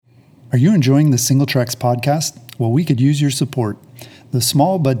Are you enjoying the Single Tracks podcast? Well, we could use your support. The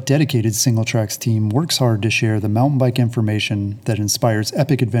small but dedicated Single Tracks team works hard to share the mountain bike information that inspires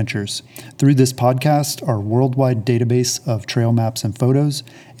epic adventures through this podcast, our worldwide database of trail maps and photos,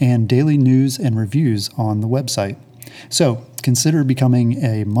 and daily news and reviews on the website. So consider becoming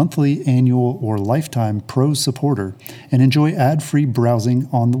a monthly, annual, or lifetime pro supporter and enjoy ad-free browsing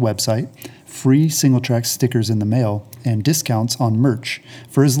on the website, free Single Tracks stickers in the mail, and discounts on merch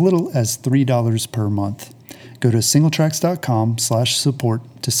for as little as $3 per month. Go to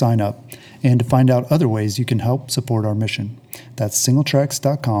singletracks.com/support to sign up and to find out other ways you can help support our mission. That's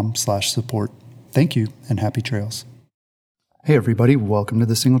singletracks.com/support. Thank you and happy trails. Hey everybody, welcome to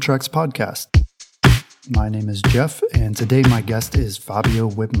the Single Tracks podcast. My name is Jeff, and today my guest is Fabio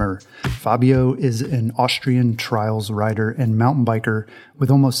Wibmer. Fabio is an Austrian trials rider and mountain biker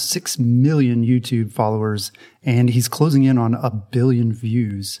with almost 6 million YouTube followers, and he's closing in on 1 billion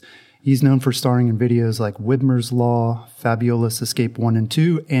views. He's known for starring in videos like Wibmer's Law, Fabiola's Escape 1 and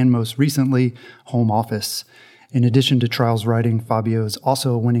 2, and most recently, Home Office. In addition to trials riding, Fabio is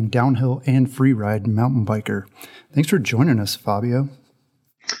also a winning downhill and freeride mountain biker. Thanks for joining us, Fabio.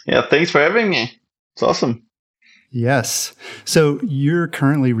 Yeah, thanks for having me. It's awesome. Yes. So you're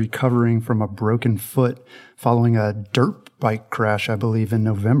currently recovering from a broken foot following a dirt bike crash, I believe, in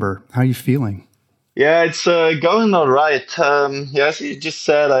November. How are you feeling? Yeah, it's going all right. As you just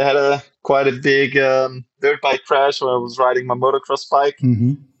said, I had quite a big dirt bike crash where I was riding my motocross bike.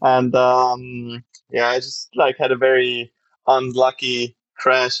 Mm-hmm. And I just had a very unlucky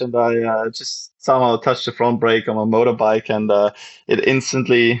crash, and I just somehow touched the front brake on my motorbike, and it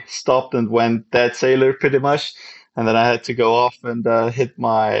instantly stopped and went dead sailor pretty much. And then I had to go off and hit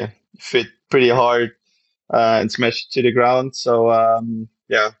my foot pretty hard and smash it to the ground. So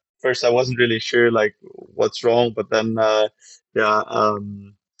first I wasn't really sure what's wrong, but then I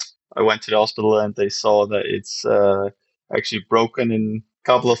went to the hospital and they saw that it's actually broken in a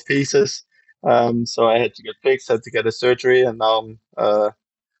couple of pieces. So I had to get fixed, had to get a surgery, and now I'm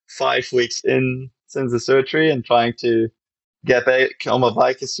 5 weeks in since the surgery and trying to get back on my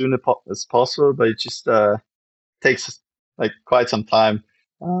bike as soon as possible. But it just takes quite some time,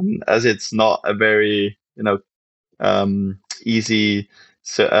 as it's not a very easy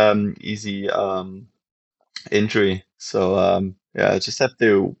injury. So I just have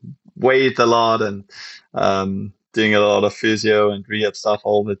to wait a lot and doing a lot of physio and rehab stuff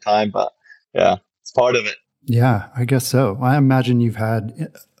all the time. But yeah, it's part of it. Yeah, I guess so. I imagine you've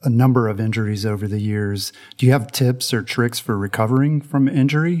had a number of injuries over the years. Do you have tips or tricks for recovering from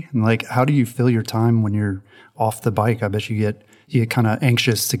injury? And how do you fill your time when you're off the bike? I bet you get kind of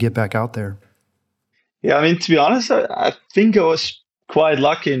anxious to get back out there. Yeah, I mean, to be honest, I think I was quite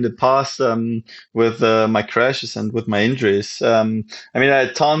lucky in the past with my crashes and with my injuries. I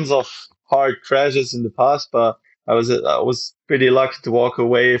had tons of hard crashes in the past, but I was pretty lucky to walk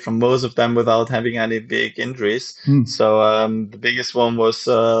away from most of them without having any big injuries. So the biggest one was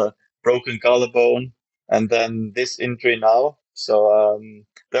broken collarbone, and then this injury now. So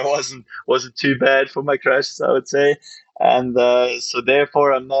that wasn't too bad for my crashes, I would say. And so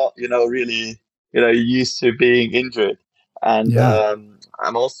therefore, I'm not really used to being injured. And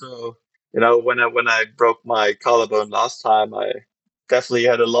I'm also when I broke my collarbone last time, I definitely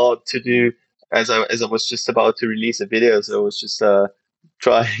had a lot to do. As I was just about to release a video, so I was just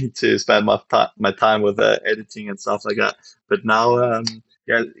trying to spend my time with editing and stuff like that. But now,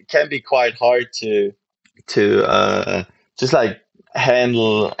 it can be quite hard to just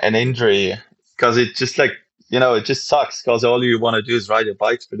handle an injury, because it just it just sucks, because all you want to do is ride your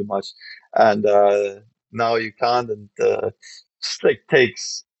bikes pretty much, and now you can't, and just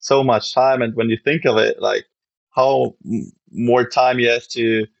takes so much time. And when you think of it, how more time you have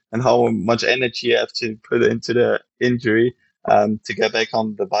to, and how much energy you have to put into the injury to get back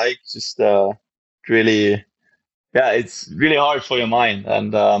on the bike, just really, it's really hard for your mind.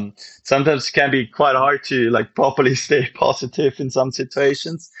 And sometimes it can be quite hard to properly stay positive in some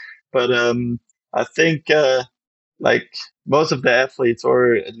situations. But I think most of the athletes,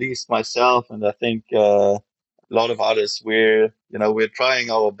 or at least myself, and I think a lot of others, we're trying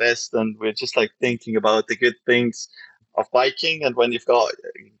our best, and we're just thinking about the good things of biking. And when you've got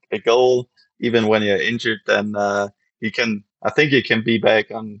a goal, even when you're injured, then you can be back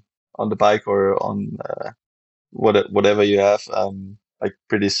on the bike or on whatever you have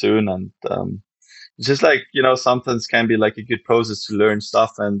pretty soon. And it's just sometimes can be a good process to learn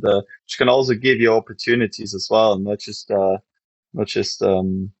stuff, and which can also give you opportunities as well, not just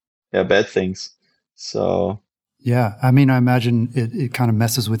bad things. So yeah, I mean, I imagine it kind of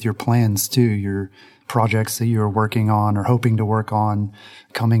messes with your plans too. You're projects that you're working on or hoping to work on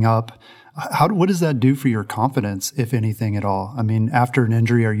coming up. What does that do for your confidence, if anything at all? I mean, after an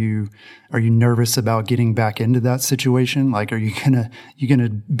injury, are you nervous about getting back into that situation? Like, are you gonna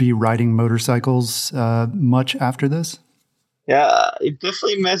be riding motorcycles much after this? Yeah, it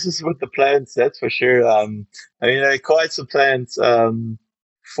definitely messes with the plans, that's for sure. I mean, I quite some plans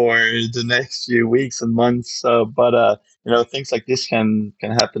for the next few weeks and months, but things like this can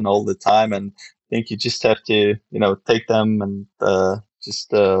happen all the time, and I think you just have to take them and just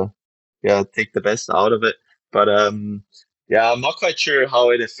take the best out of it. But yeah, I'm not quite sure how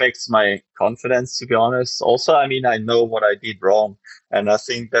it affects my confidence, to be honest. Also, I mean, I know what I did wrong, and I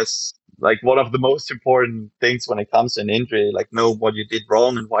think that's like one of the most important things when it comes to an injury. Like, know what you did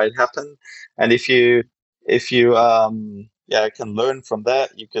wrong and why it happened, and if you can learn from that,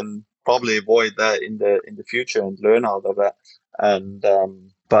 you can probably avoid that in the future and learn out of that. And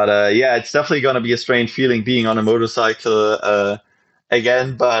but yeah, it's definitely going to be a strange feeling being on a motorcycle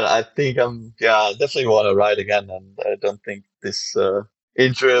again, but I think definitely want to ride again, and I don't think this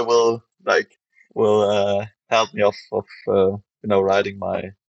injury will help me off of riding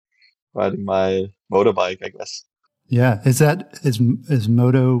my motorbike, I guess. Yeah. Is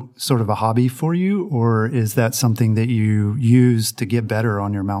moto sort of a hobby for you, or is that something that you use to get better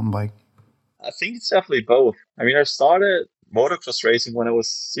on your mountain bike? I think it's definitely both. I mean, I started motocross racing when I was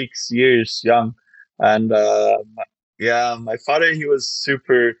 6 years young, and my father, he was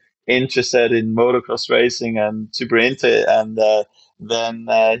super interested in motocross racing and super into it, and then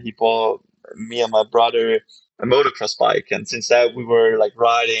he bought me and my brother a motocross bike, and since that we were like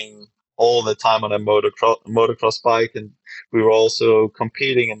riding all the time on a motocross bike, and we were also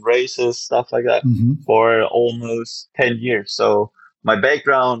competing in races, stuff like that, Mm-hmm. for almost 10 years. So my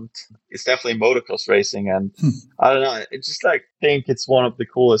background is definitely motocross racing, and Hmm. I don't know, I just like think it's one of the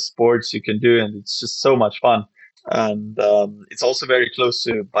coolest sports you can do, and it's just so much fun. And it's also very close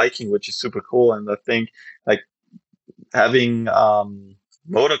to biking, which is super cool. And I think like having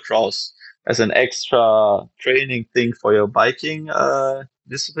motocross as an extra training thing for your biking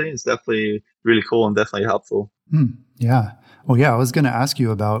discipline is definitely really cool and definitely helpful. Yeah. Well, yeah, I was going to ask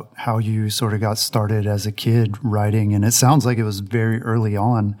you about how you sort of got started as a kid riding, and it sounds like it was very early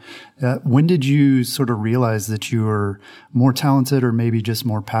on. When did you sort of realize that you were more talented or maybe just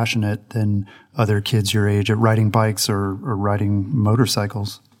more passionate than other kids your age at riding bikes or riding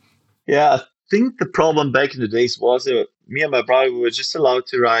motorcycles? Yeah, I think the problem back in the days was me and my brother, we were just allowed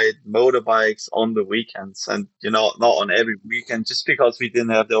to ride motorbikes on the weekends, and not on every weekend, just because we didn't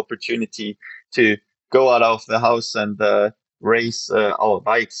have the opportunity to go out of the house and race our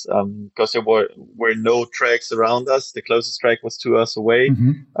bikes, because there were no tracks around us. The closest track was 2 hours away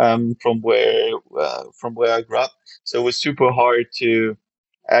Mm-hmm. from where I grew up, so it was super hard to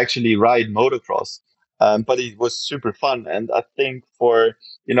actually ride motocross. But it was super fun, and I think for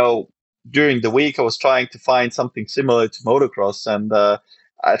you know during the week, I was trying to find something similar to motocross, and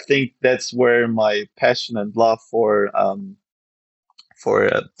I think that's where my passion and love for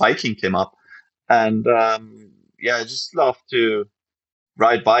biking came up. And I just love to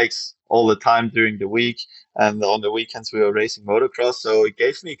ride bikes all the time during the week, and on the weekends we were racing motocross. So it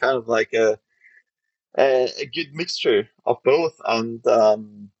gave me kind of like a good mixture of both, and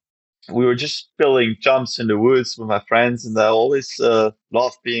we were just building jumps in the woods with my friends, and I always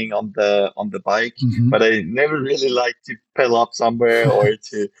loved being on the bike, Mm-hmm. but I never really liked to pedal up somewhere or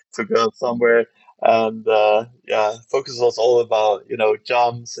to go somewhere. And focus was all about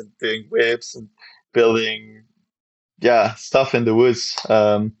jumps and doing whips and building stuff in the woods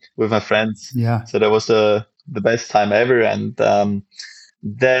with my friends. Yeah. So that was the best time ever. And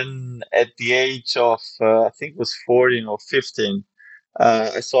then at the age of I think it was 14 or 15,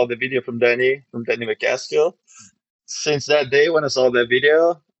 I saw the video from Danny McCaskill. Since that day when I saw that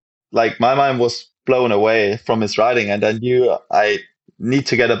video, like my mind was blown away from his riding, and I knew I need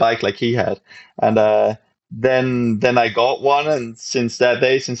to get a bike like he had. And then I got one, and since that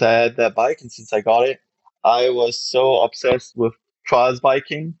day, since I had that bike, and since I got it, I was so obsessed with trials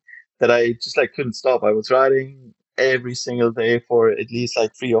biking that I just like couldn't stop. I was riding every single day for at least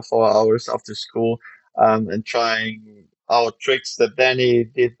like 3 or 4 hours after school, and trying out tricks that Danny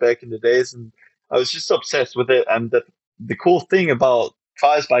did back in the days, and I was just obsessed with it. And the cool thing about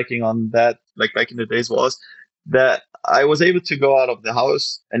trials biking on that, like back in the days, was that I was able to go out of the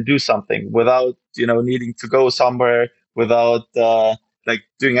house and do something without, needing to go somewhere, without like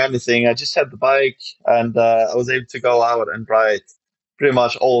doing anything. I just had the bike, and I was able to go out and ride pretty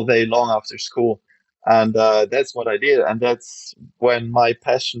much all day long after school. And that's what I did. And that's when my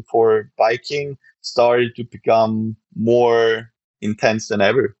passion for biking started to become more intense than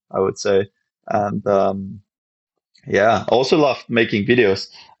ever, I would say. And yeah, I also loved making videos.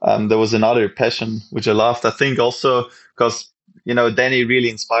 There was another passion which I loved. I think also because Danny really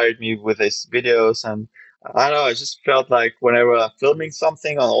inspired me with his videos, and I don't know. I just felt like whenever I'm filming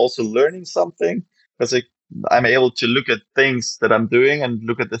something, I'm also learning something because I'm able to look at things that I'm doing and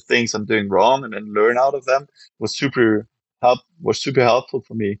look at the things I'm doing wrong, and then learn out of them. Was super helpful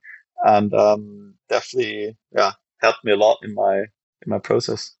for me, and definitely helped me a lot in my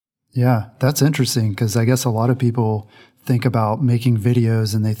process. Yeah, that's interesting because I guess a lot of people think about making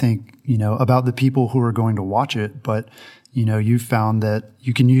videos and they think, about the people who are going to watch it. But, you've found that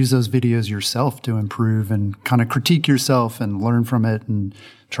you can use those videos yourself to improve and kind of critique yourself and learn from it and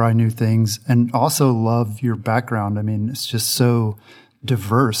try new things, and also love your background. I mean, it's just so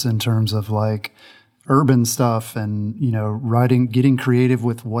diverse in terms of like urban stuff and, writing, getting creative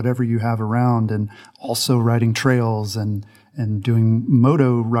with whatever you have around, and also riding trails and doing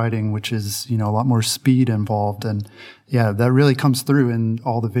moto riding, which is, a lot more speed involved. And yeah, that really comes through in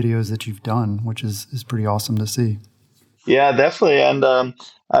all the videos that you've done, which is pretty awesome to see. Yeah, definitely. And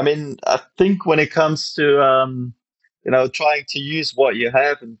I mean, I think when it comes to trying to use what you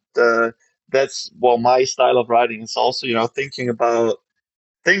have, and that's my style of writing is also, thinking about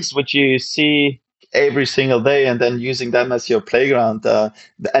things which you see every single day and then using them as your playground.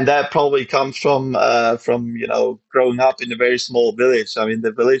 And that probably comes from growing up in a very small village. I mean,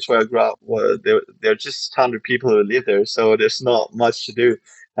 the village where I grew up, there are just 100 people who live there, so there's not much to do,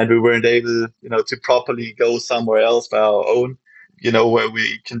 and we weren't able to properly go somewhere else by our own, where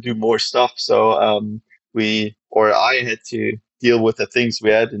we can do more stuff. So I had to deal with the things we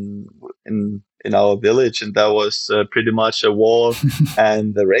had in our village, and that was pretty much a wall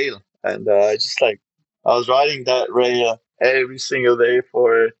and the rail. And I was riding that rail every single day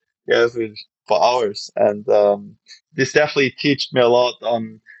for hours. And this definitely taught me a lot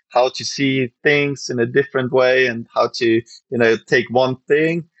on how to see things in a different way, and how to take one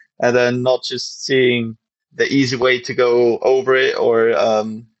thing and then not just seeing the easy way to go over it, or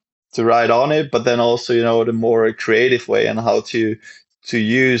to ride on it, but then also the more creative way, and how to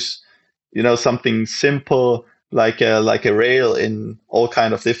use something simple like a rail in all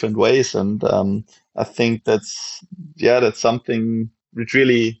kind of different ways. And I think that's something which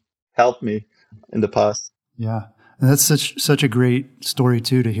really helped me in the past. Yeah. And that's such a great story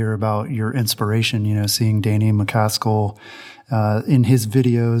too, to hear about your inspiration, seeing Danny McCaskill, in his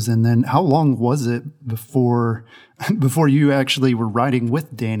videos. And then how long was it before you actually were riding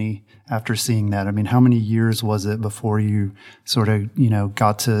with Danny after seeing that? I mean, how many years was it before you sort of,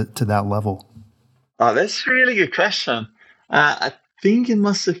 got to that level? Oh, that's a really good question. I think it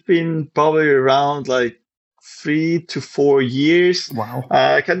must have been probably around like 3 to 4 years. Wow.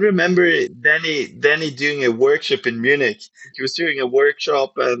 I can remember Danny doing a workshop in Munich. He was doing a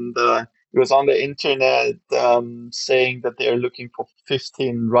workshop, and he was on the internet saying that they are looking for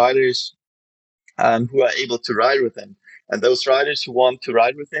 15 riders who are able to ride with him. And those riders who want to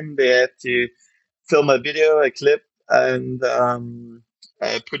ride with him, they have to film a video, a clip, and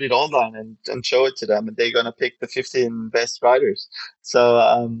put it online and show it to them. And they're gonna pick the 15 best riders. So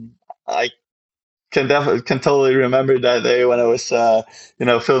I can totally remember that day when I was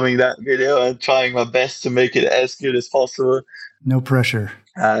filming that video and trying my best to make it as good as possible. No pressure.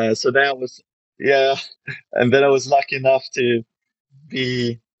 So that was yeah, and then I was lucky enough to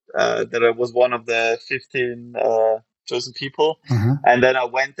be that I was one of the 15 chosen people. Uh-huh. And then I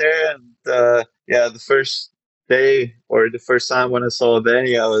went there, and the first day or the first time when I saw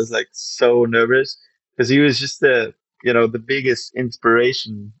Danny, I was like so nervous because he was just the biggest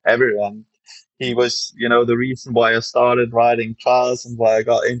inspiration ever. And he was, the reason why I started riding trials and why I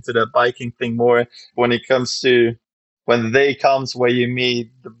got into the biking thing more. When it comes to when the day comes where you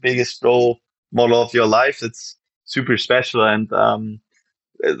meet the biggest role model of your life, it's super special. And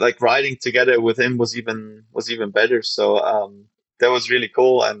like riding together with him was even better. So that was really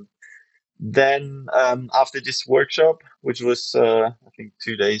cool. And then after this workshop, which was I think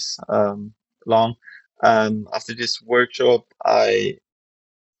 2 days long, after this workshop, I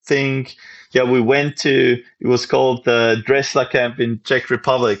think we went to, it was called the Dresla Camp in Czech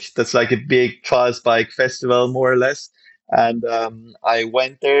Republic. That's like a big trials bike festival, more or less. And I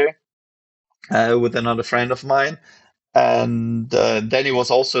went there with another friend of mine, and Danny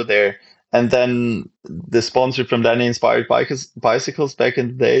was also there. And then the sponsor from Danny Inspired Bicycles back in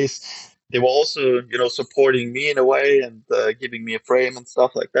the days, they were also, supporting me in a way, and giving me a frame and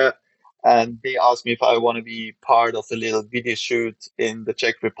stuff like that. And they asked me if I want to be part of the little video shoot in the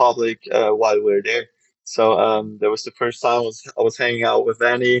Czech Republic while we were there. So that was the first time I was hanging out with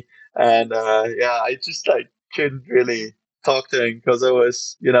Danny, and I just like couldn't really talk to him because I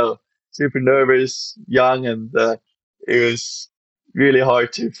was, super nervous, young, and it was really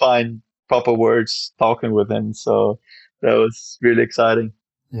hard to find proper words talking with him. So that was really exciting.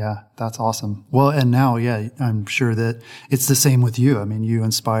 Yeah, that's awesome. Well, and now, yeah, I'm sure that it's the same with you. I mean, you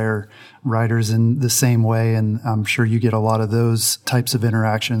inspire riders in the same way, and I'm sure you get a lot of those types of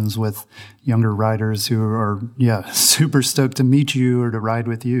interactions with younger riders who are, yeah, super stoked to meet you or to ride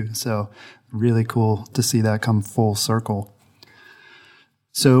with you. So really cool to see that come full circle.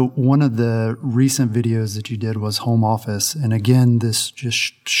 So one of the recent videos that you did was home office. And again, this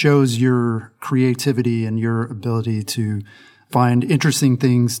just shows your creativity and your ability to find interesting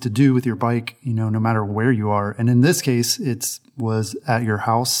things to do with your bike, you know, no matter where you are. And in this case, it was at your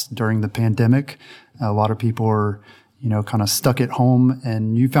house during the pandemic. A lot of people are, you know, kind of stuck at home,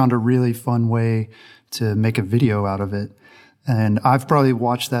 and you found a really fun way to make a video out of it. And I've probably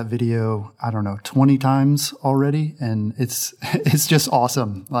watched that video, I don't know, 20 times already. And it's just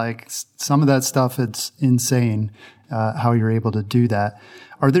awesome. Like some of that stuff, it's insane, how you're able to do that.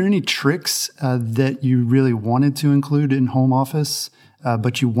 Are there any tricks that you really wanted to include in home office,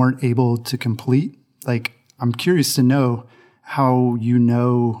 but you weren't able to complete? Like, I'm curious to know how you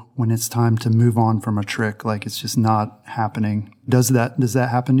know when it's time to move on from a trick, like it's just not happening. Does that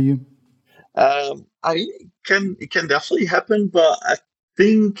happen to you? It can definitely happen, but I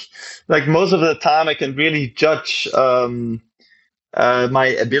think like most of the time I can really judge my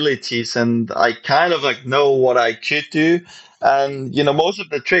abilities, and I kind of like know what I could do. And you know, most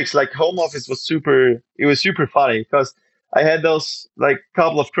of the tricks, like home office was it was super funny because I had those like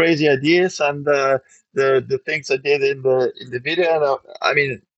couple of crazy ideas, and the things I did in the video. And I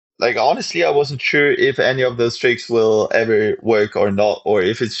mean, like honestly, I wasn't sure if any of those tricks will ever work or not, or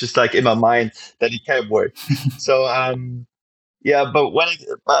if it's just like in my mind that it can work. So yeah, but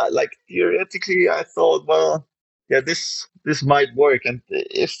like theoretically, I thought, well, yeah, this might work, and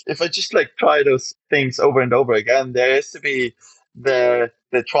if I just like try those things over and over again, there has to be the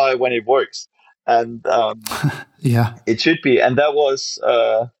try when it works, and Yeah. it should be, and that was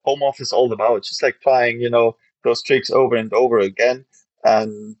home office all about, just like trying, you know, those tricks over and over again,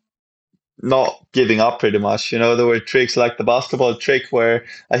 and not giving up pretty much. You know, there were tricks like the basketball trick where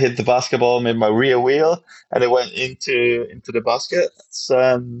I hit the basketball with my rear wheel and it went into the basket.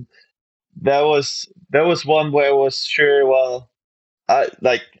 So that was one where I was sure, well, I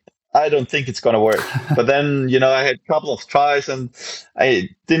like I don't think it's gonna work. But then, you know, I had a couple of tries and I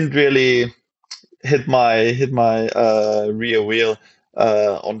didn't really hit my rear wheel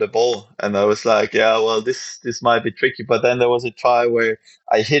on the ball, and I was like, yeah, well, this might be tricky. But then there was a try where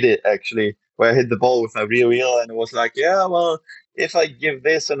I hit it actually, where I hit the ball with my rear wheel, and it was like, yeah, well, if I give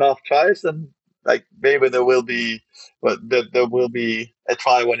this enough tries, then like maybe there will be a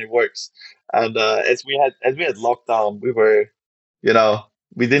try when it works. And as we had lockdown, we were, you know,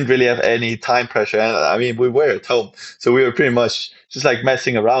 we didn't really have any time pressure. And I mean, we were at home, so we were pretty much just like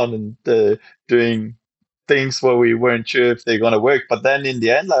messing around and doing things where we weren't sure if they're gonna work. But then in the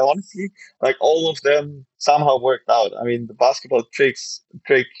end, like honestly, like all of them somehow worked out. I mean, the basketball trick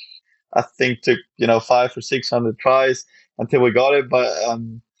I think took, you know, 500 or 600 tries until we got it. But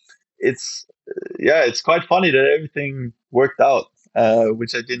it's yeah, it's quite funny that everything worked out,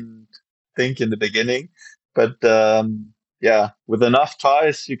 which I didn't think in the beginning. But yeah, with enough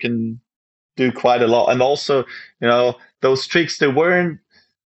tries, you can do quite a lot. And also, you know, those tricks, they weren't,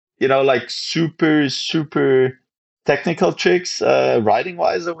 you know, like super technical tricks, riding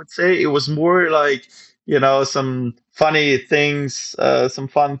wise, I would say. It was more like, you know, some funny things, some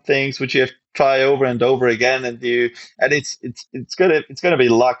fun things which you have to try over and over again, and it's gonna be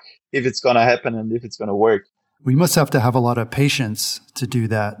luck if it's gonna happen and if it's gonna work. We must have to have a lot of patience to do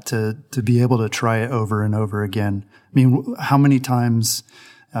that, to be able to try it over and over again. I mean, how many times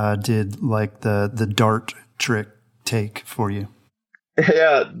did like the dart trick take for you?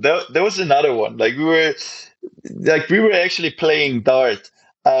 Yeah, there was another one. We were actually playing dart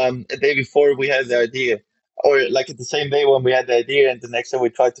a day before we had the idea, or like at the same day when we had the idea, and the next day we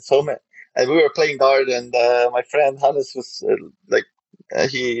tried to film it. And we were playing dart, and my friend Hannes was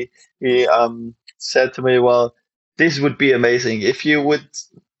he said to me, "Well, this would be amazing if you would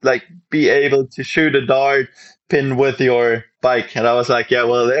like be able to shoot a dart pin with your bike." And I was like, "Yeah,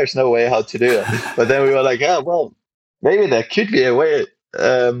 well, there's no way how to do it." But then we were like, "Yeah, well, maybe there could be a way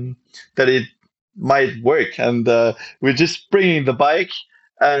that it might work." And we're just bringing the bike,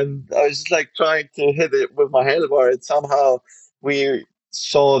 and I was just like trying to hit it with my handlebar, and somehow we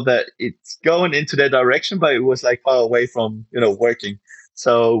saw that it's going into that direction, but it was like far away from, you know, working.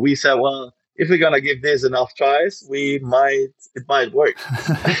 So we said, well, if we're gonna give this enough tries, it might work.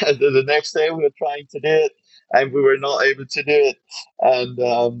 And then the next day we were trying to do it, and we were not able to do it.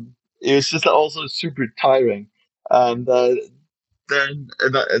 And it was just also super tiring. And then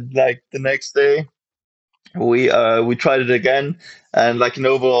like the next day we tried it again, and like in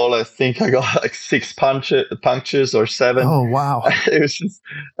overall I think I got like punctures or seven. Oh, wow. It was just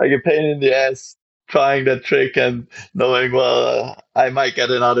like a pain in the ass trying that trick and knowing, well, I might get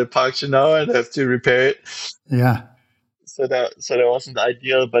another puncture now and have to repair it. Yeah. So that wasn't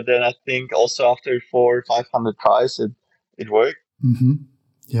ideal, but then I think also after 400 or 500 tries it worked. Mm-hmm.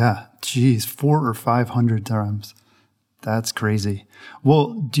 Yeah. Geez, 400 or 500 times. That's crazy.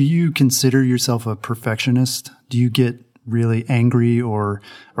 Well, do you consider yourself a perfectionist? Do you get really angry, or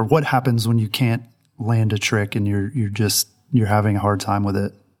what happens when you can't land a trick and you're having a hard time with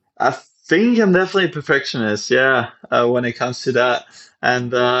it? I think I'm definitely a perfectionist, yeah, when it comes to that.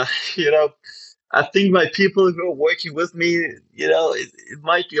 And, you know, I think my people who are working with me, it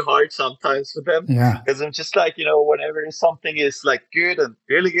might be hard sometimes for them Yeah. because I'm just like, whenever something is like good and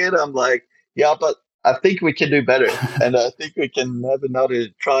really good, I'm like, yeah, but I think we can do better. And I think we can have another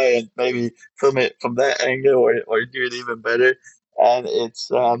try and maybe film it from that angle or do it even better. And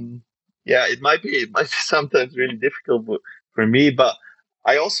yeah, it might be sometimes really difficult for me, but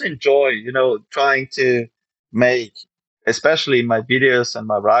I also enjoy, trying to make especially my videos and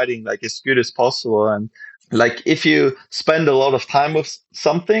my writing like as good as possible. And like if you spend a lot of time with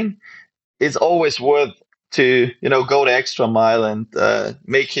something, it's always worth to go the extra mile and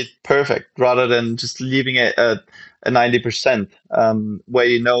make it perfect rather than just leaving it at a 90%, where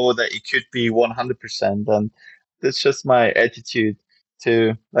you know that it could be 100%. And that's just my attitude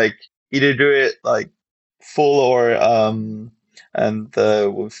to like either do it like full or and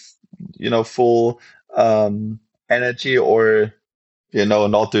with full energy, or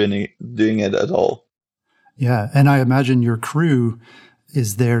not doing it at all. Yeah. And I imagine your crew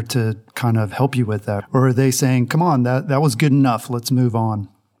is there to kind of help you with that. Or are they saying, come on, that was good enough. Let's move on.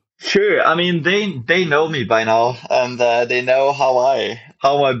 Sure. I mean, they know me by now, and they know how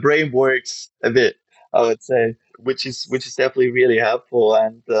my brain works a bit, I would say, which is definitely really helpful.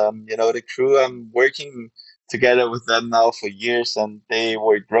 And the crew, I'm working together with them now for years, and they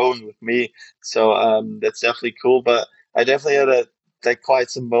were grown with me, so that's definitely cool. But I definitely had like quite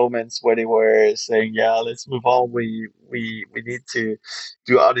some moments where they were saying, "Yeah, let's move on. We need to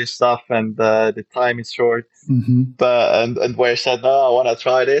do other stuff, and the time is short." Mm-hmm. But and where I said, no, I want to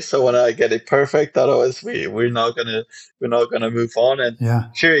try this, I want to get it perfect, otherwise we're not gonna move on. And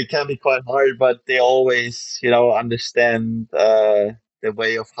Yeah. sure, it can be quite hard, but they always understand the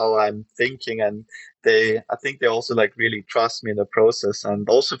way of how I'm thinking. And I think they also like really trust me in the process. And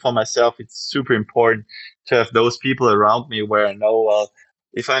also for myself, it's super important to have those people around me where I know, well,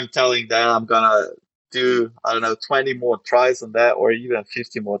 if I'm telling them I'm gonna do, I don't know, 20 more tries on that, or even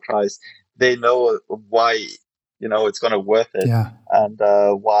 50 more tries, they know why it's gonna worth it, Yeah. and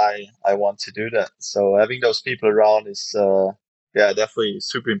why I want to do that. So having those people around is yeah, definitely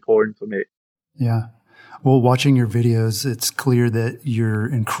super important for me. Yeah. Well, watching your videos, it's clear that you're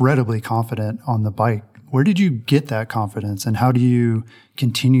incredibly confident on the bike. Where did you get that confidence, and how do you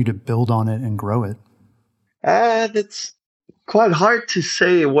continue to build on it and grow it? It's quite hard to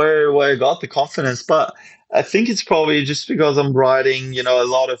say where I got the confidence, but I think it's probably just because I'm riding, a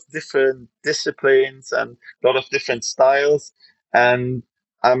lot of different disciplines and a lot of different styles. And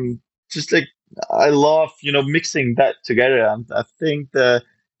I'm just like, I love, mixing that together. And I think the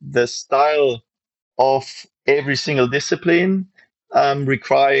style of every single discipline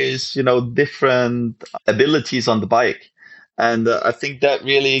requires different abilities on the bike. And I think that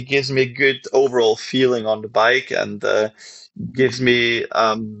really gives me a good overall feeling on the bike, and gives me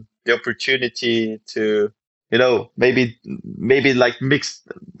the opportunity to maybe like mix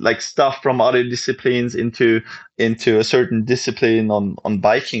like stuff from other disciplines into a certain discipline on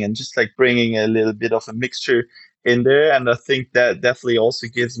biking, and just like bringing a little bit of a mixture in there. And I think that definitely also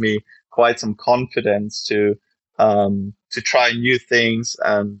gives me quite some confidence to try new things.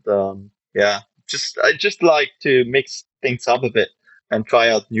 And yeah, I just like to mix things up a bit and try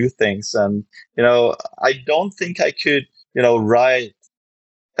out new things. And I don't think I could ride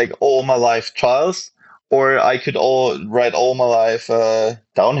like all my life trials, or I could all ride all my life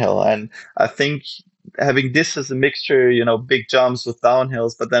downhill. And I think having this as a mixture, big jumps with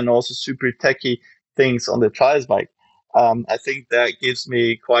downhills, but then also super techy things on the trials bike, I think that gives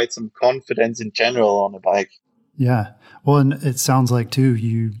me quite some confidence in general on the bike. Yeah. Well, and it sounds like too,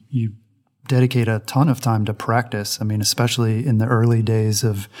 you dedicate a ton of time to practice. I mean, especially in the early days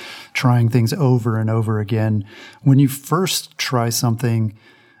of trying things over and over again. When you first try something,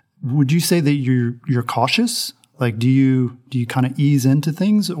 would you say that you're cautious? Like, do you kind of ease into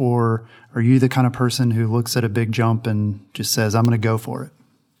things, or are you the kind of person who looks at a big jump and just says, I'm going to go for it?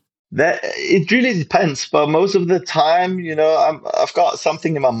 That it really depends, but most of the time, I've got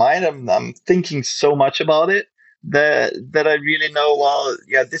something in my mind. I'm thinking so much about it that I really know. Well,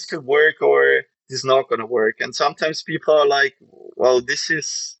 yeah, this could work or this is not going to work. And sometimes people are like, "Well, this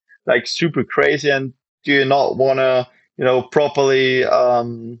is like super crazy, and do you not want to, properly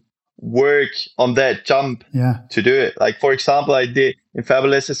work on that jump to do it?" Like for example, I did in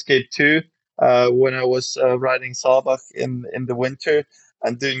Fabulous Escape 2 when I was riding Saalbach in the winter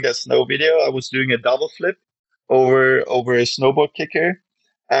and doing that snow video. I was doing a double flip over a snowboard kicker,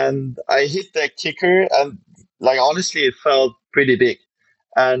 and I hit that kicker, and like honestly, it felt pretty big.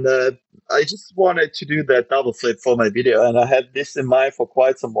 And I just wanted to do that double flip for my video, and I had this in mind for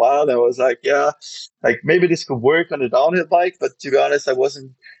quite some while. And I was like, yeah, like maybe this could work on a downhill bike, but to be honest, I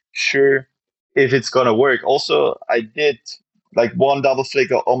wasn't sure if it's gonna work. Also, I did like one double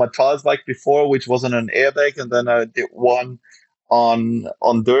flip on my trials bike before, which was on an airbag, and then I did one on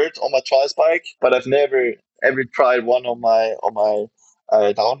dirt on my trials bike, but I've never ever tried one on my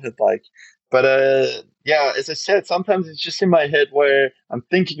downhill bike. But yeah, as I said, sometimes it's just in my head where I'm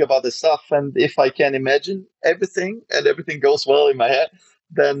thinking about the stuff, and if I can imagine everything and everything goes well in my head,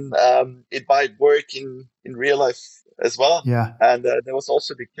 then it might work in real life as well. Yeah. And that was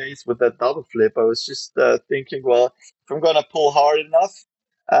also the case with that double flip. I was just thinking, well, if I'm gonna pull hard enough,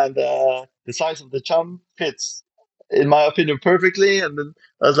 and the size of the jump fits, in my opinion, perfectly. And then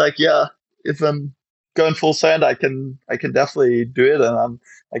I was like, yeah, if I'm going full send, I can definitely do it, and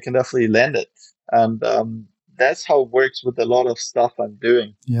I can definitely land it. And that's how it works with a lot of stuff I'm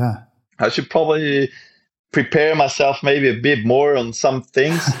doing. Yeah. I should probably prepare myself maybe a bit more on some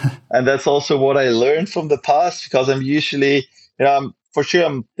things. And that's also what I learned from the past, because I'm usually, for sure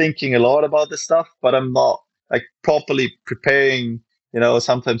I'm thinking a lot about this stuff, but I'm not like properly preparing,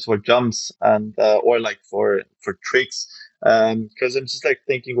 sometimes for jumps and or like for tricks, because I'm just like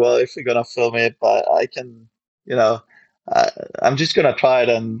thinking, well, if we're gonna film it, but I can, I'm just gonna try it,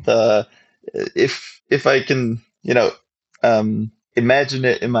 and if I can, imagine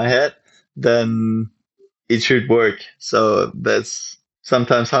it in my head, then it should work. So that's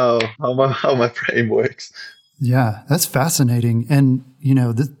sometimes how my brain works. Yeah, that's fascinating. And,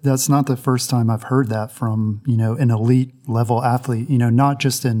 that's not the first time I've heard that from, an elite level athlete, not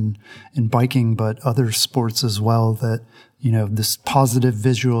just in biking, but other sports as well, that, this positive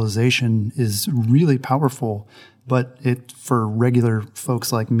visualization is really powerful. But for regular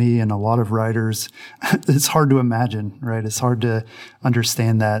folks like me and a lot of riders, it's hard to imagine, right? It's hard to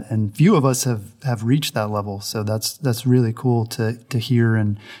understand that. And few of us have reached that level. So that's really cool to hear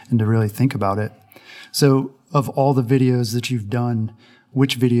and to really think about it. So of all the videos that you've done,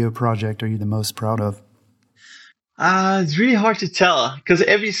 which video project are you the most proud of? It's really hard to tell because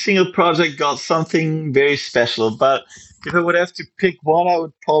every single project got something very special. But if I would have to pick one, I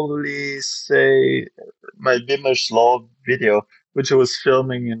would probably say my Wibmer Law video, which I was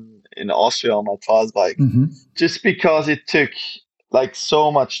filming in Austria on my trials bike. Mm-hmm. Just because it took like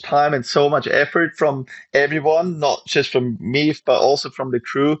so much time and so much effort from everyone, not just from me, but also from the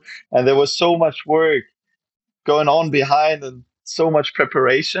crew. And there was so much work going on behind and so much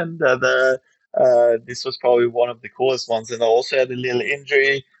preparation that this was probably one of the coolest ones. And I also had a little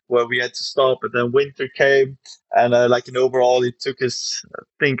injury where we had to stop, but then winter came, and like in overall, it took us, I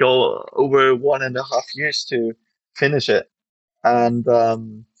think, all over 1.5 years to finish it. And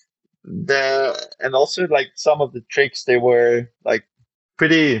and also like some of the tricks, they were like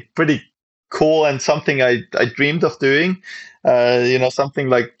pretty cool and something I dreamed of doing. Something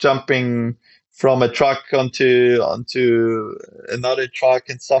like jumping from a truck onto another truck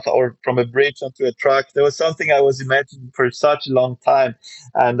and stuff, or from a bridge onto a truck. There was something I was imagining for such a long time,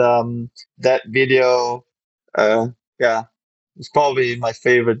 and that video, yeah, is probably my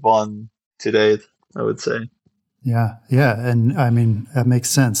favorite one to date, I would say. Yeah. And I mean, that makes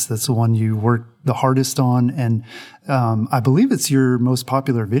sense. That's the one you worked the hardest on. And I believe it's your most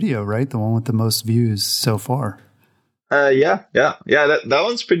popular video, right? The one with the most views so far. Yeah. That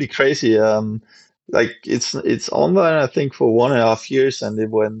one's pretty crazy. Like it's online, I think, for 1.5 years, and it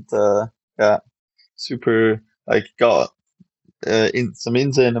went, super, like got in some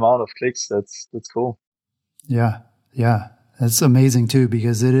insane amount of clicks. That's cool. Yeah. That's amazing too,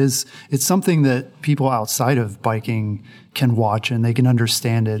 because it's something that people outside of biking can watch and they can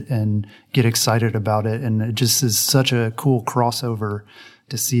understand it and get excited about it. And it just is such a cool crossover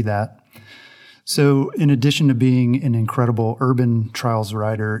to see that. So in addition to being an incredible urban trials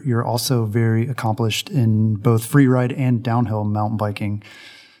rider, you're also very accomplished in both freeride and downhill mountain biking.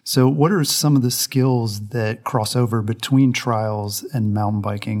 So what are some of the skills that cross over between trials and mountain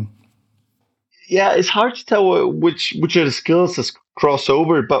biking? Yeah, it's hard to tell which are the skills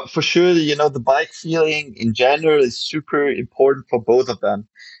crossover, but for sure, the bike feeling in general is super important for both of them,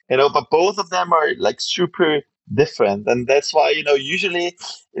 but both of them are like super different. And that's why, usually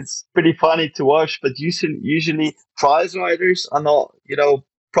it's pretty funny to watch, but usually trials riders are not,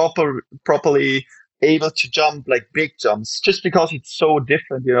 properly able to jump like big jumps just because it's so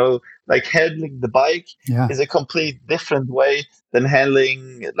different, like handling the bike Yeah. is a complete different way than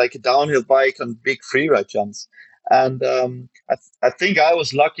handling like a downhill bike on big freeride jumps. And I think I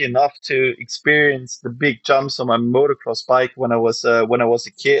was lucky enough to experience the big jumps on my motocross bike when I was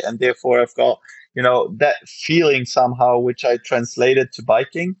a kid, and therefore I've got that feeling somehow, which I translated to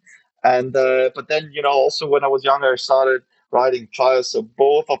biking. And but then also when I was younger, I started riding trials. So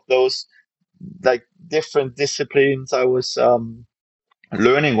both of those like different disciplines I was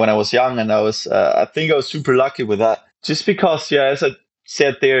learning when I was young, and I think I was super lucky with that. Just because, yeah, as I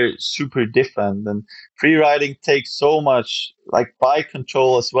said, they're super different, and free riding takes so much like bike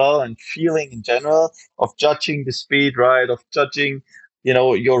control as well, and feeling in general of judging the speed, right? Of judging,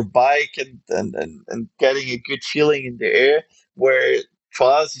 your bike and getting a good feeling in the air. Where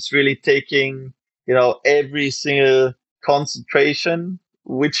trials is really taking, every single concentration,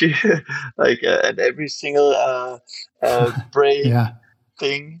 which you like, and every single brain Yeah.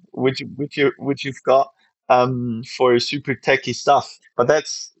 thing which you've got for super techy stuff. But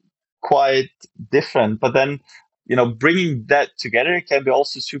that's quite different. But then bringing that together can be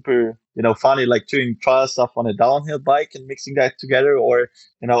also super funny, like doing trial stuff on a downhill bike and mixing that together, or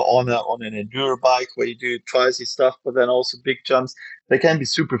on an enduro bike where you do trialsy stuff, but then also big jumps. They can be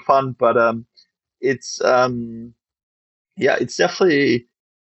super fun. But it's yeah, it's definitely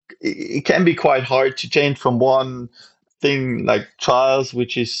it can be quite hard to change from one thing like trials,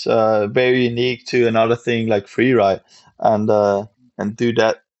 which is very unique, to another thing like freeride, and do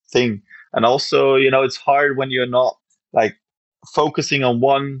that thing. And also, it's hard when you're not like focusing on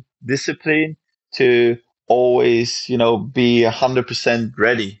one discipline to always, be 100%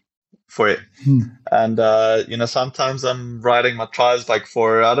 ready for it. Hmm. And sometimes I'm riding my trials like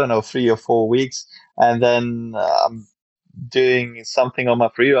for I don't know 3 or 4 weeks, and then I'm doing something on my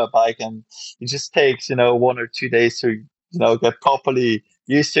freeride bike, and it just takes 1 or 2 days to get properly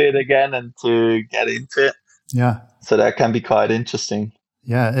used to it again and to get into it. Yeah. So that can be quite interesting.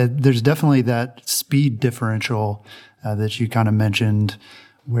 Yeah. There's definitely that speed differential that you kind of mentioned,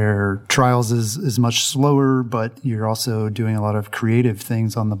 where trials is much slower, but you're also doing a lot of creative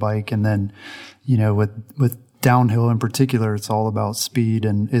things on the bike. And then, with downhill in particular, it's all about speed.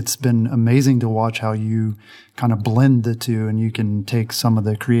 And it's been amazing to watch how you kind of blend the two, and you can take some of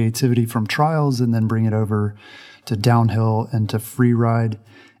the creativity from trials and then bring it over to downhill and to free ride.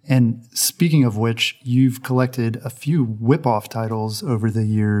 And speaking of which, you've collected a few whip-off titles over the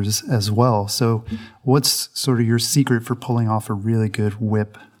years as well. So what's sort of your secret for pulling off a really good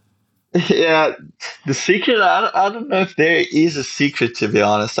whip? Yeah, the secret, I don't know if there is a secret, to be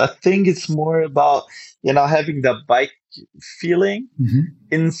honest. I think it's more about having the bike feeling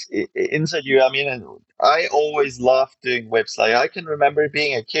Mm-hmm. inside you. I mean, and I always loved doing whips. Like I can remember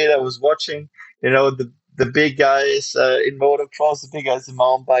being a kid, I was watching, the big guys in motocross, the big guys in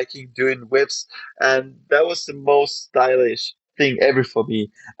mountain biking doing whips, and that was the most stylish thing ever for me.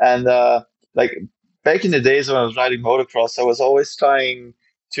 And like back in the days when I was riding motocross, I was always trying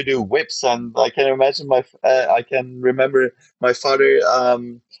to do whips, and I can remember my father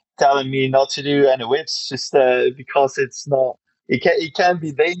telling me not to do any whips, just because it's not. It can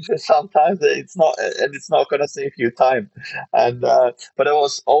be dangerous sometimes. It's not gonna save you time. And but I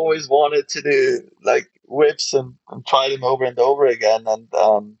was always wanted to do like whips and try them over and over again. And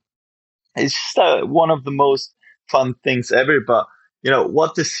it's just one of the most fun things ever. But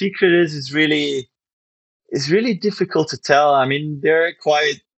what the secret is really it's really difficult to tell. I mean, there are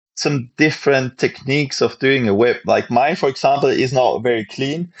quite some different techniques of doing a whip. Like mine, for example, is not very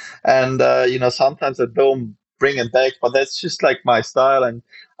clean, and sometimes I don't bring it back. But that's just like my style, and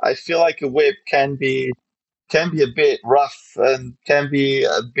I feel like a whip can be a bit rough and can be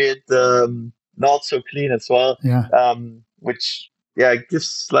a bit not so clean as well. Yeah. Which yeah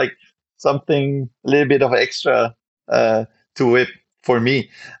gives like something a little bit of extra to whip for me.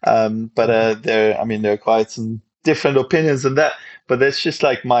 But there are quite some different opinions on that. But that's just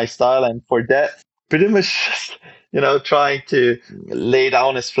like my style, and for that, pretty much just, trying to lay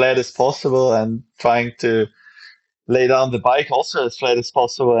down as flat as possible and trying to lay down the bike also as flat as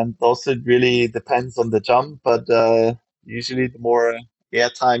possible. And also, it really depends on the jump. But usually, the more air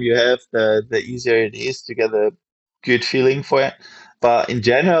time you have, the easier it is to get a good feeling for it. But in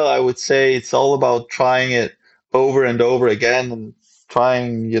general, I would say it's all about trying it over and over again, and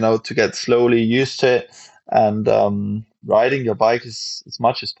trying, to get slowly used to it. And riding your bike as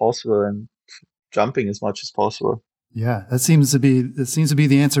much as possible and jumping as much as possible. Yeah, that seems to be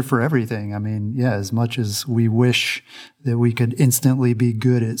the answer for everything. I mean, yeah, as much as we wish that we could instantly be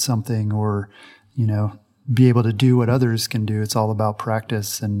good at something or, be able to do what others can do, it's all about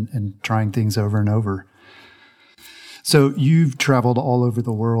practice and trying things over and over. So you've traveled all over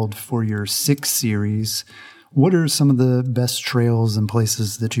the world for your 6 series. What are some of the best trails and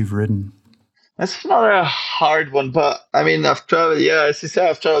places that you've ridden? That's another hard one, but I mean, I've traveled, yeah, as you said,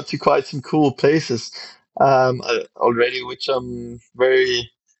 I've traveled to quite some cool places already, which I'm very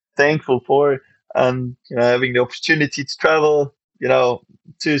thankful for. And, having the opportunity to travel,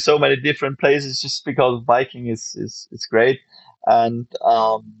 to so many different places just because biking is great. And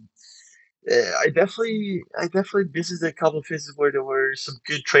I definitely visited a couple of places where there were some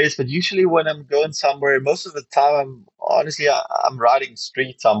good trails, but usually when I'm going somewhere, most of the time I'm riding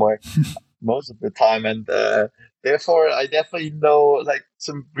street somewhere most of the time, and therefore I definitely know like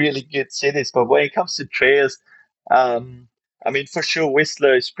some really good cities. But when it comes to trails, um, I mean for sure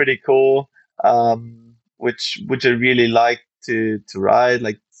Whistler is pretty cool, which I really like to ride.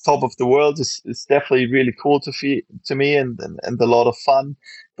 Like top of the world is definitely really cool to me and a lot of fun.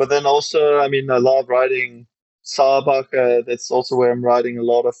 But then also, I mean, I love riding Saarbach. That's also where I'm riding a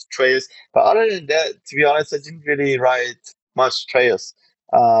lot of trails. But other than that, to be honest, I didn't really ride much trails.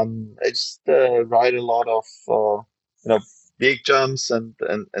 I just ride a lot of big jumps and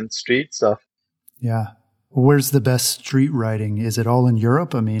street stuff. Yeah. Where's the best street riding? Is it all in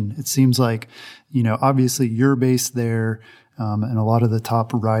Europe? I mean, it seems like, obviously you're based there, and a lot of the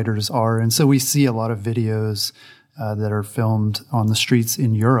top riders are. And so we see a lot of videos that are filmed on the streets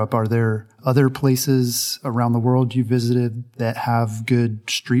in Europe. Are there other places around the world you visited that have good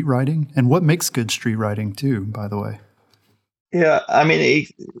street riding? And what makes good street riding too, by the way? Yeah, I mean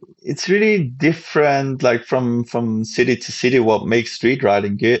it's really different, like from city to city, what makes street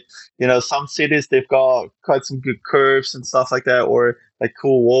riding good. Some cities they've got quite some good curves and stuff like that, or like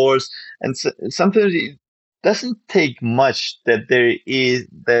cool walls, and sometimes it doesn't take much that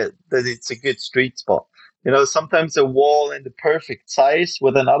it's a good street spot. Sometimes a wall in the perfect size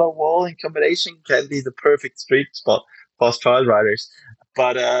with another wall in combination can be the perfect street spot for us trial riders.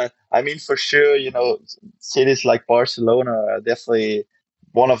 But I mean, for sure, cities like Barcelona are definitely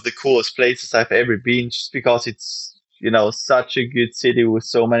one of the coolest places I've ever been, just because it's such a good city with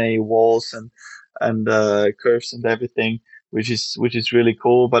so many walls and curves and everything, which is really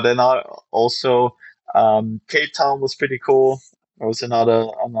cool. But then also Cape Town was pretty cool. It was another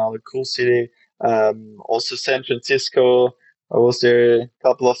cool city. Also San Francisco. I was there a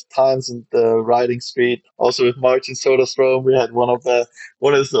couple of times in the riding street. Also with Martin Soderstrom, we had one of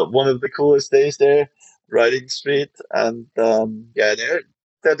the coolest days there, riding street, and yeah, there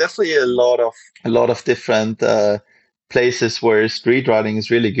are definitely a lot of different places where street riding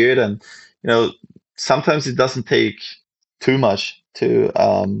is really good, and sometimes it doesn't take too much to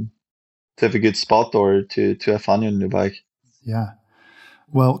have a good spot or to have fun on your bike. Yeah.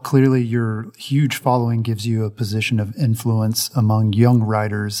 Well, clearly your huge following gives you a position of influence among young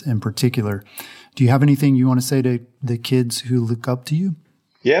riders in particular. Do you have anything you want to say to the kids who look up to you?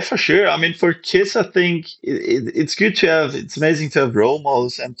 Yeah, for sure. I mean, for kids, I think it's good to have, it's amazing to have role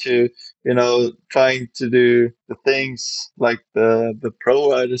models and to, trying to do the things like the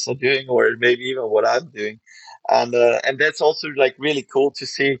pro riders are doing, or maybe even what I'm doing. And that's also like really cool to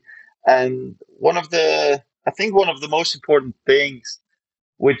see. And I think one of the most important things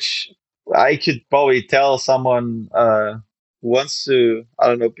which I could probably tell someone who wants to, I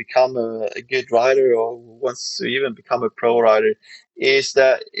don't know, become a good rider or who wants to even become a pro rider, is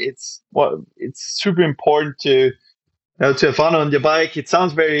that it's super important to have fun on your bike. It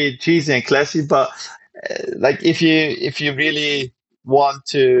sounds very cheesy and classy, but like if you really want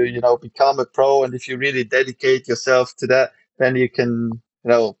to become a pro, and if you really dedicate yourself to that, then you can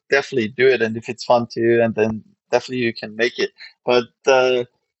definitely do it. And if it's fun to you, and then definitely you can make it. But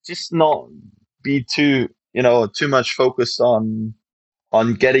just not be too much focused on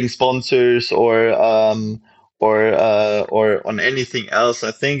getting sponsors or on anything else.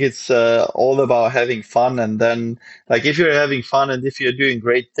 I think it's all about having fun, and then like if you're having fun and if you're doing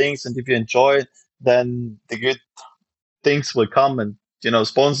great things and if you enjoy it, then the good things will come, and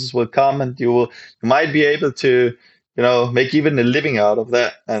sponsors will come, and you might be able to make even a living out of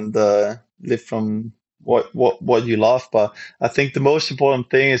that, and live from what you love. But I think the most important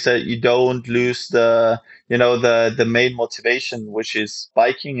thing is that you don't lose the main motivation, which is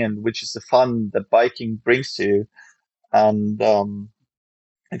biking, and which is the fun that biking brings to you. And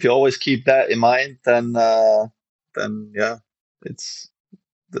if you always keep that in mind, then yeah, it's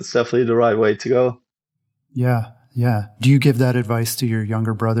that's definitely the right way to go. Yeah. Yeah. Do you give that advice to your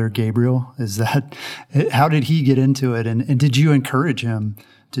younger brother, Gabriel? How did he get into it? And did you encourage him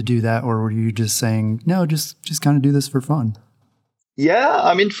to do that? Or were you just saying, no, just kind of do this for fun? Yeah,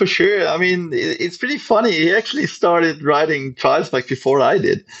 I mean, for sure. I mean, it's pretty funny. He actually started riding trials bike before I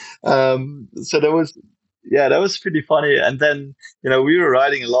did. So that was pretty funny. And then, we were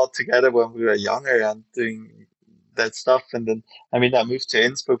riding a lot together when we were younger and doing that stuff. And then, I mean, I moved to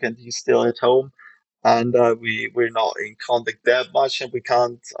Innsbruck and he's still at home. And we're not in contact that much, and we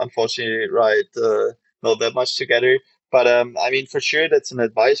can't unfortunately ride not that much together. But I mean, for sure, that's an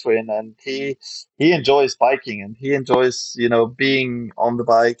advice for him, and he enjoys biking, and he enjoys being on the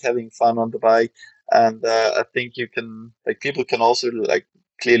bike, having fun on the bike, and I think you can people can also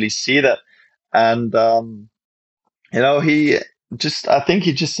clearly see that, and he I think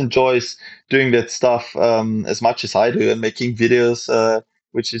he just enjoys doing that stuff as much as I do and making videos,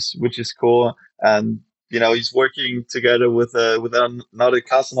 which is cool. And he's working together with another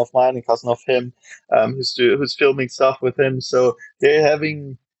cousin of mine, a cousin of him, who's filming stuff with him. So they're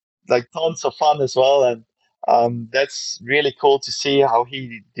having tons of fun as well, and that's really cool to see how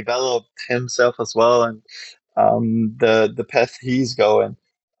he developed himself as well, and the path he's going.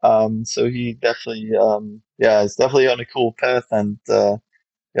 So he definitely, is definitely on a cool path, and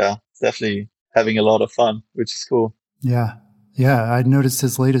definitely having a lot of fun, which is cool. Yeah. Yeah. I noticed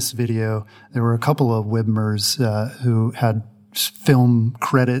his latest video. There were a couple of Wibmers, who had film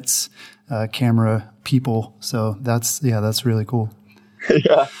credits, camera people. So that's really cool.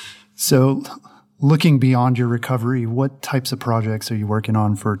 Yeah. So looking beyond your recovery, what types of projects are you working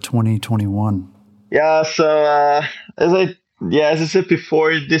on for 2021? Yeah. So as I said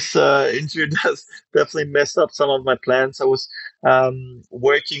before, this injury has definitely messed up some of my plans. I was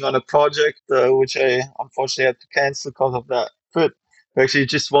working on a project which I unfortunately had to cancel because of that foot. I actually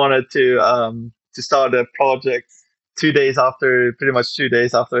just wanted to start a project 2 days after, pretty much 2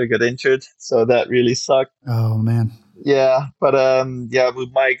 days after I got injured. So that really sucked. Oh man. Yeah, but we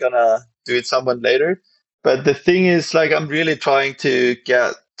might gonna do it someone later. But the thing is, I'm really trying to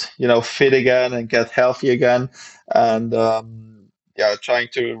get fit again and get healthy again, and trying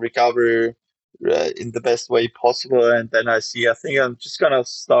to recover in the best way possible. And then I think I'm just gonna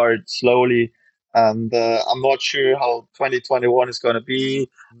start slowly, and I'm not sure how 2021 is gonna be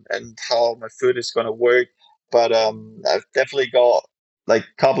and how my foot is gonna work. But I've definitely got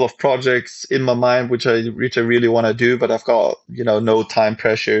couple of projects in my mind which I really want to do, but I've got no time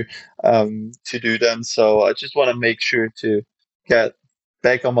pressure to do them. So I just want to make sure to get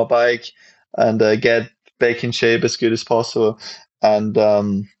back on my bike and get back in shape as good as possible. And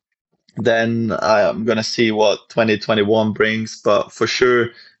then I'm gonna see what 2021 brings. But for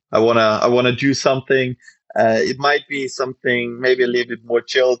sure, I wanna do something. It might be something maybe a little bit more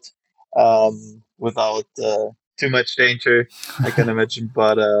chilled, without too much danger, I can imagine.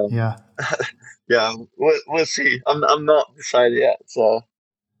 But Yeah. yeah, we'll see. I'm not decided yet. So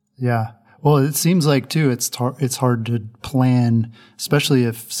Yeah. Well, it seems like too, it's hard to plan, especially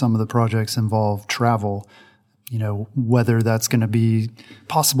if some of the projects involve travel, whether that's going to be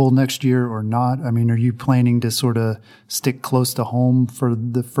possible next year or not. I mean, are you planning to sort of stick close to home for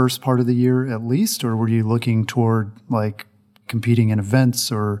the first part of the year at least, or were you looking toward competing in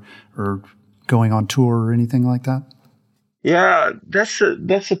events or going on tour or anything like that? yeah, that's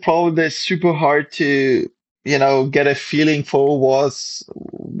a problem. That's super hard to get a feeling for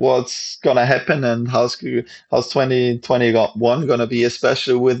what's gonna happen and how's 2021 gonna be,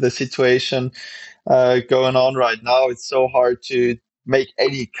 especially with the situation going on right now. It's so hard to make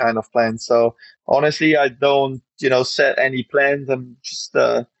any kind of plan. So honestly, I don't set any plans. I'm just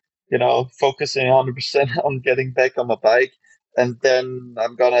focusing 100% on getting back on my bike, and then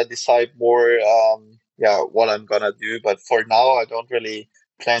I'm gonna decide more. What I'm gonna do. But for now, I don't really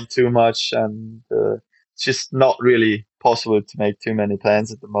plan too much, and it's just not really possible to make too many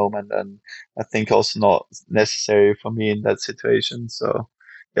plans at the moment. And I think also not necessary for me in that situation. So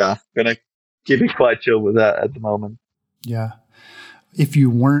yeah, gonna keep it quite chill with that at the moment. Yeah. If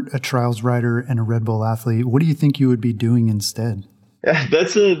you weren't a trials rider and a Red Bull athlete, what do you think you would be doing instead? Yeah,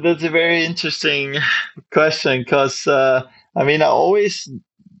 that's a very interesting question because I mean I always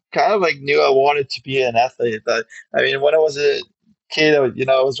kind of knew I wanted to be an athlete. But I mean, when I was a kid,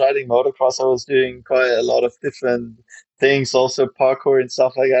 I was riding motocross. I was doing quite a lot of different things, also parkour and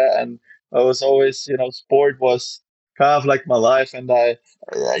stuff like that. And I was always, sport was kind of like my life. And I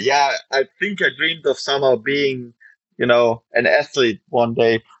think I dreamed of somehow being, an athlete one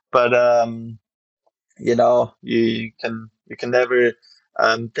day. But you can never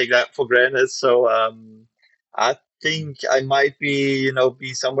take that for granted. So I think I might be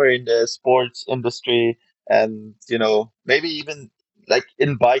somewhere in the sports industry and maybe even like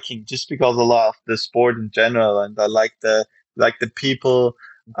in biking, just because I love the sport in general, and I like the people,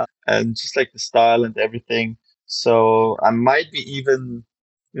 and just like the style and everything. So I might be even,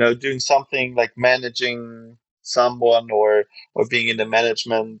 doing something like managing someone, or being in the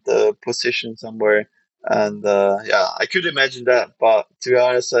management position somewhere. And yeah, I could imagine that. But to be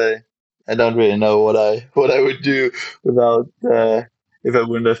honest, I don't really know what I would do without if I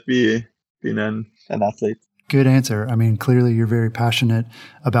wouldn't have been an athlete. Good answer. I mean, clearly you're very passionate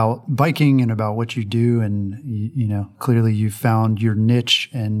about biking and about what you do. And, clearly you've found your niche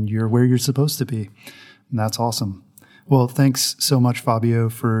and you're where you're supposed to be. And that's awesome. Well, thanks so much, Fabio,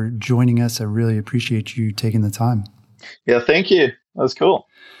 for joining us. I really appreciate you taking the time. Yeah, thank you. That was cool.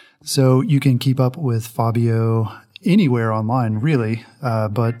 So you can keep up with Fabio anywhere online, really,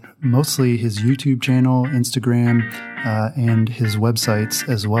 but mostly his YouTube channel, Instagram, and his websites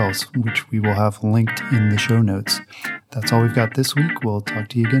as well, which we will have linked in the show notes. That's all we've got this week. We'll talk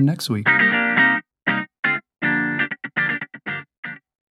to you again next week.